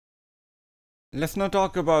Let's now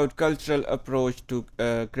talk about cultural approach to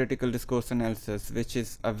critical discourse analysis, which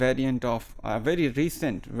is a very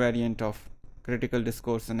recent variant of critical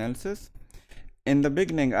discourse analysis. In the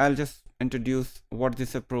beginning, I'll just introduce what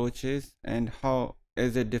this approach is and how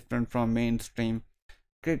is it different from mainstream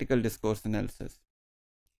critical discourse analysis.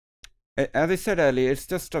 As I said earlier, it's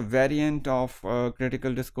just a variant of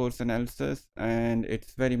critical discourse analysis, and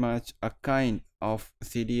it's very much a kind of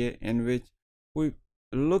CDA in which we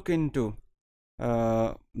look into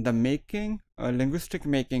the linguistic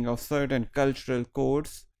making of certain cultural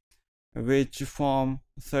codes which form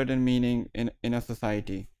certain meaning in a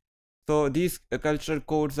society. So these cultural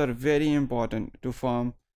codes are very important to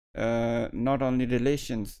form not only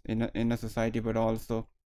relations in a society, but also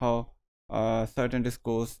how certain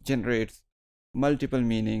discourse generates multiple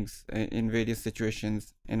meanings in various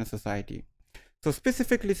situations in a society. So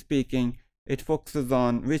specifically speaking, it focuses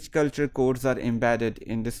on which cultural codes are embedded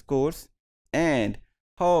in discourse and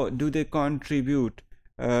how do they contribute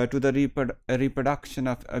to the reproduction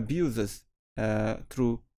of abuses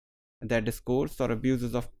through that discourse, or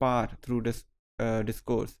abuses of power through this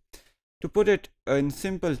discourse. To put it in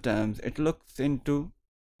simple terms, it looks into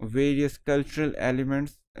various cultural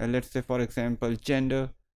elements, let's say for example gender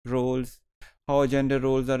roles, how gender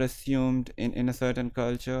roles are assumed in a certain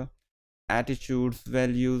culture, attitudes,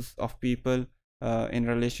 values of people in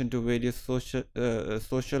relation to various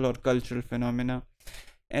social or cultural phenomena,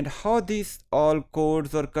 and how these all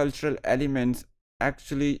codes or cultural elements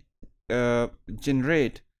actually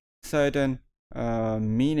generate certain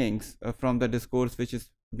meanings from the discourse which is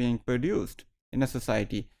being produced in a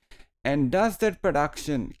society. And does that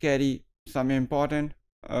production carry some important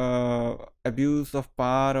abuse of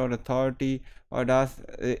power or authority, or does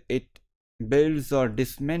it builds or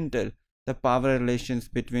dismantle the power relations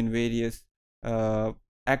between various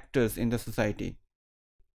actors in the society?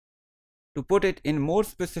 To put it in more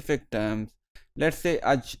specific terms, let's say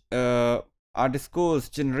a discourse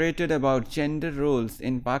generated about gender roles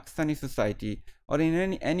in Pakistani society or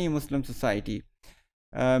in any Muslim society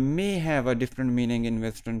may have a different meaning in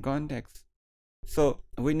Western context. So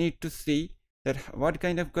we need to see that what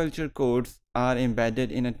kind of culture codes are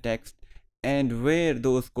embedded in a text and where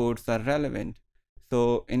those codes are relevant.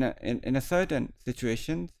 So in a certain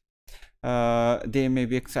situations, they may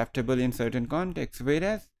be acceptable in certain contexts,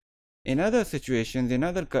 whereas in other situations, in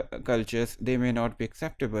other cultures, they may not be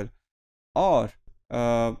acceptable. Or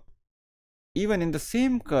even in the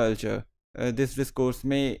same culture, this discourse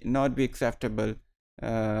may not be acceptable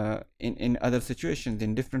in other situations,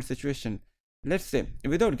 in different situations. Let's say,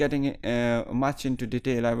 without getting much into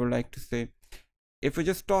detail, I would like to say, if we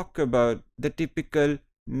just talk about the typical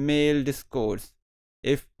male discourse,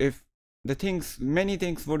 if many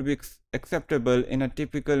things would be acceptable in a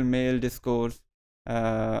typical male discourse,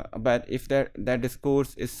 but if that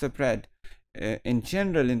discourse is spread in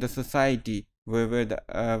general in the society where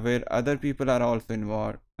other people are also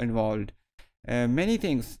involved, many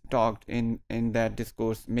things talked in that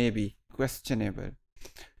discourse may be questionable.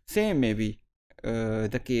 Same may be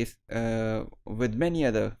the case with many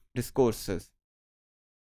other discourses.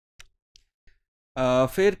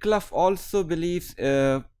 Fairclough also believes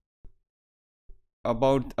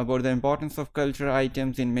about the importance of cultural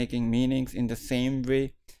items in making meanings in the same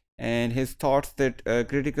way, and his thoughts that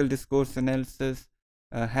critical discourse analysis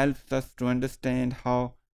helps us to understand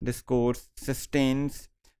how discourse sustains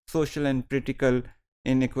social and political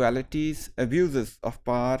inequalities, abuses of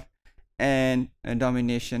power, and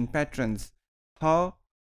domination patterns, how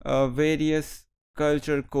various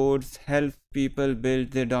culture codes help people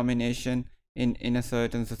build their domination in a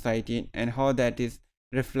certain society, and how that is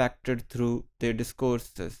reflected through their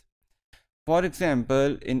discourses. For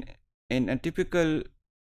example, in a typical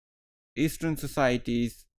Eastern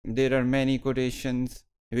societies, there are many quotations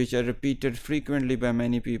which are repeated frequently by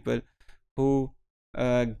many people who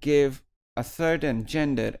give a certain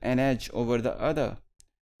gender an edge over the other.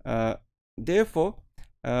 Therefore,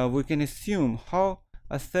 we can assume how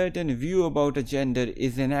a certain view about a gender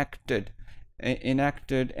is enacted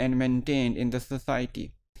and maintained in the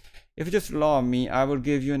society. If you just allow me, I will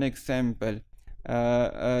give you an example.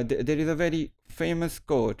 There is a very famous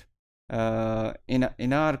quote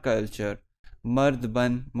in our culture, "Mard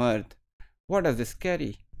ban mard." What does this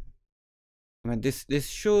carry? I mean, this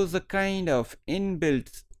shows a kind of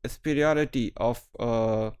inbuilt superiority of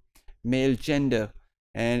male gender,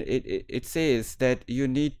 and it says that you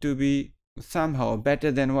need to be somehow better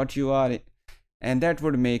than what you are, and that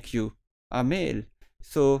would make you a male.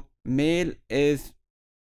 So male is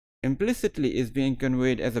implicitly is being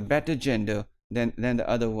conveyed as a better gender than the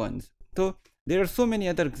other ones. So There are so many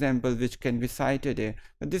other examples which can be cited here,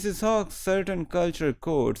 but this is how certain cultural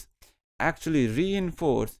codes actually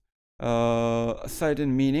reinforce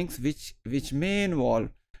certain meanings which may involve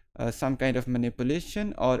some kind of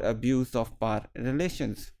manipulation or abuse of power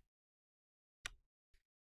relations.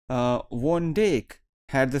 Von Dijk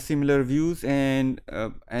had the similar views and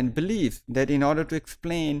believes that in order to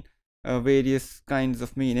explain various kinds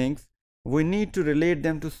of meanings, we need to relate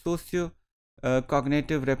them to socio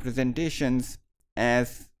cognitive representations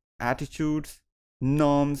as attitudes,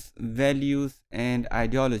 norms, values, and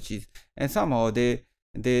ideologies, and somehow they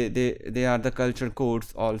are the culture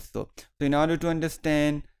codes also. So in order to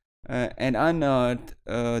understand and unearth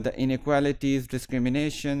the inequalities,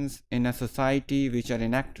 discriminations in a society which are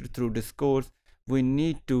enacted through discourse, we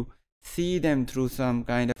need to see them through some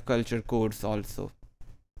kind of culture codes also.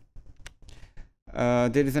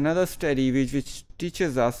 There is another study which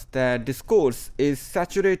teaches us that discourse is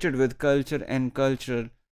saturated with culture and cultural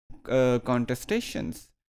contestations.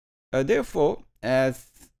 Therefore, as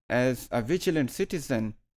a vigilant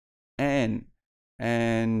citizen and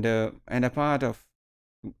a part of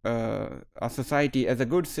a society, as a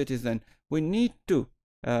good citizen, we need to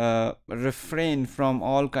refrain from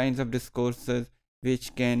all kinds of discourses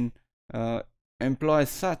which can employ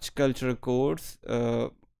such cultural codes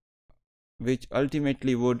which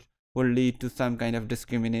ultimately would lead to some kind of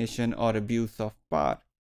discrimination or abuse of power.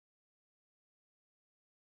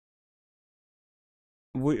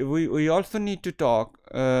 We also need to talk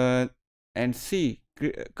and see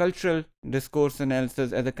cultural discourse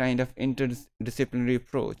analysis as a kind of interdisciplinary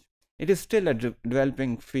approach. It is still a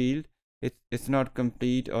developing field. It's not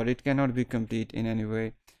complete, or it cannot be complete in any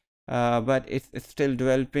way, but it's still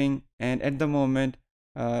developing, and at the moment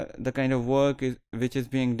the kind of work which is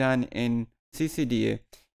being done in CCDA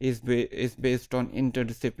is based on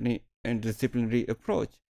interdisciplinary approach.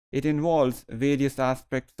 It involves various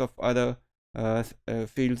aspects of other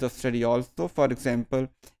fields of study also. For example,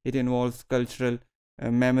 it involves cultural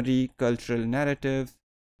memory, cultural narratives,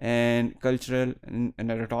 and cultural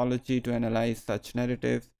narratology to analyze such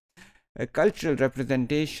narratives, cultural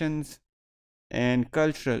representations, and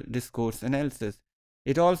cultural discourse analysis.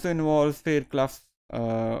 It also involves Fairclough's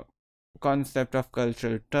concept of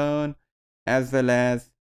cultural turn, as well as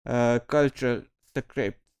cultural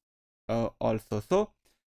scripts also. So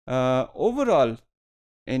overall,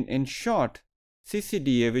 in short,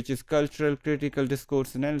 CCDA, which is cultural critical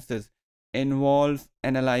discourse analysis, involves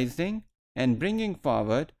analyzing and bringing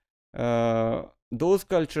forward those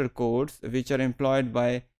cultural codes which are employed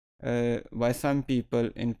by some people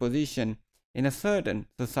in position in a certain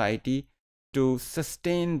society to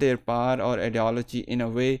sustain their power or ideology in a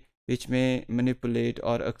way which may manipulate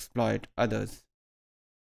or exploit others.